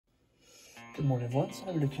Good morning everyone, so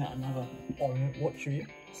we're looking at another Orient watch review,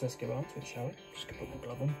 so let's get on to it, shall we? Just gonna put my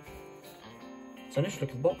glove on. So initially look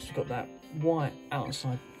at the box, we've got that white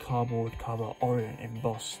outside cardboard cover, Orient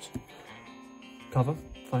embossed cover,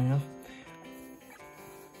 funny enough.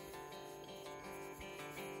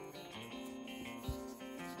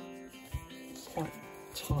 Quite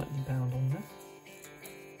tightly bound on there.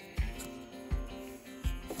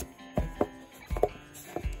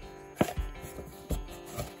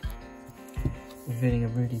 Revealing a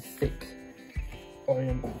really thick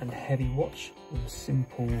Orient and heavy watch with a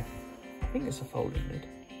simple, I think it's a folding lid.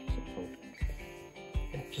 Is it folding?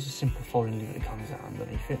 Yeah, just a simple folding lid that comes out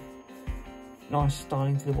underneath it. Nice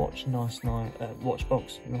styling to the watch, nice watch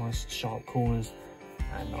box, nice sharp corners,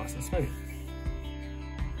 and nice and smooth.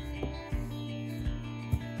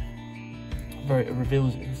 It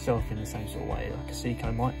reveals itself in the same sort of way like a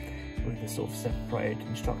Seiko might, with the sort of separated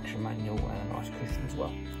instruction manual and a nice cushion as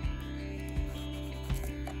well.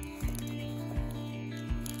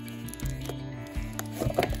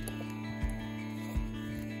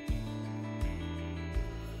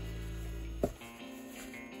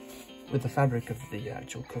 With the fabric of the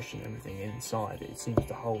actual cushion and everything inside, it seems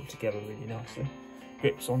to hold together really nicely.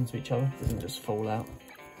 Grips onto each other, doesn't just fall out.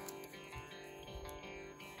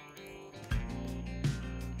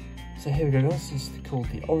 So here we go guys, this is called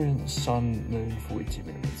the Orient Sun Moon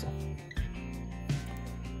 42mm.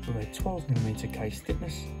 With a 12mm case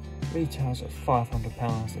thickness, retails at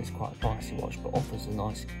 £500, it's quite a pricey watch but offers a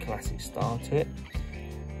nice classic style to it.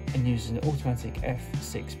 And uses an automatic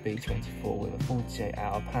F6B24 with a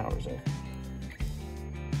 48-hour power reserve.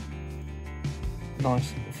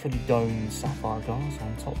 Nice fully domed sapphire glass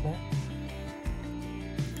on top there.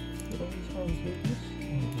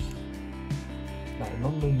 No,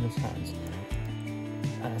 non-luminous hands.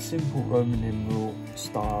 And a simple Roman numeral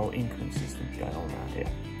style increment system going on around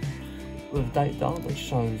here. With a date dial that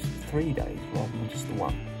shows 3 days rather than just the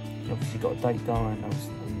one. You obviously got a date dial and also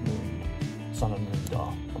the moon, sun and moon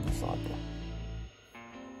dial on the side there.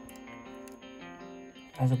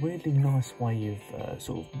 Has a weirdly nice way of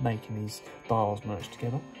sort of making these dials merge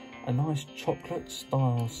together. A nice chocolate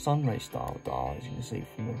style, sunray style dial, as you can see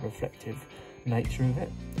from the reflective nature of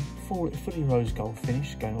it. Fully rose gold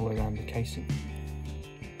finish going all around the casing.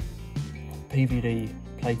 PVD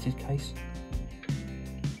plated case.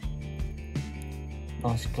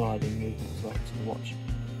 Nice gliding movement as well to the watch.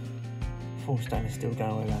 Full stainless steel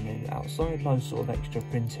going all around the outside, no sort of extra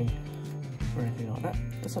printing or anything like that.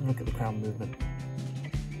 Let's have a look at the crown movement.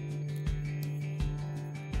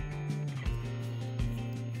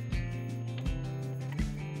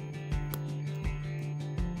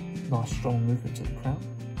 Nice strong movement to the crown.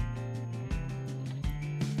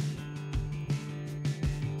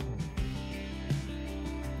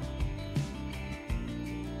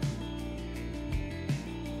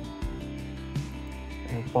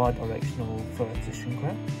 And a bi-directional third position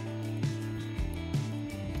crown.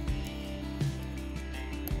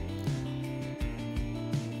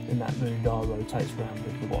 And that moon dial rotates around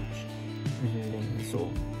with the watch, revealing the sort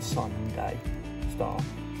of sun and day star.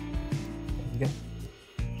 There you go.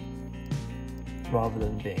 Rather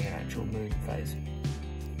than being an actual moon phase.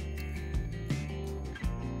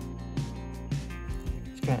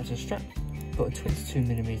 Straight out to the strap. Got a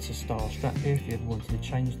 22mm style strap here if you ever wanted to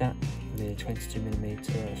change that. The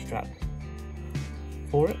 22mm strap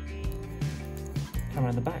for it. Come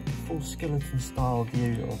around the back, full skeleton style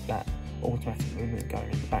view of that automatic movement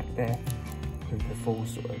going in the back there, with the full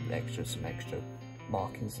sort of some extra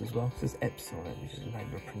markings as well. So there's Epson on it, which is the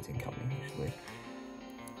name of a printing company, which is weird.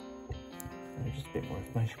 Just a bit more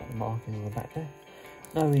information about the markings on the back there.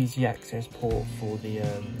 No easy access port for the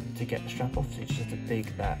to get the strap off, so you just have to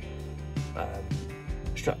dig that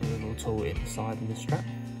strap removal tool inside of the strap.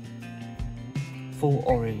 Full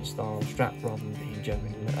Orient style strap rather than being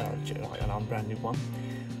generally like an unbranded one.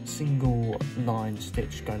 Single line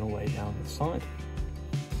stitch going all the way down the side.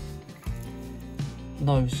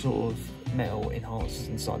 No sort of metal enhancers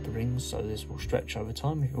inside the rings, so this will stretch over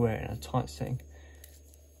time if you wear it in a tight setting.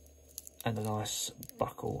 And a nice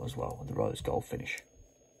buckle as well with the rose gold finish.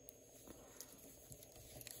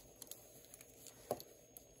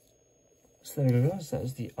 So there we go guys, that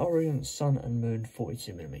is the Orient Sun and Moon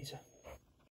 42mm.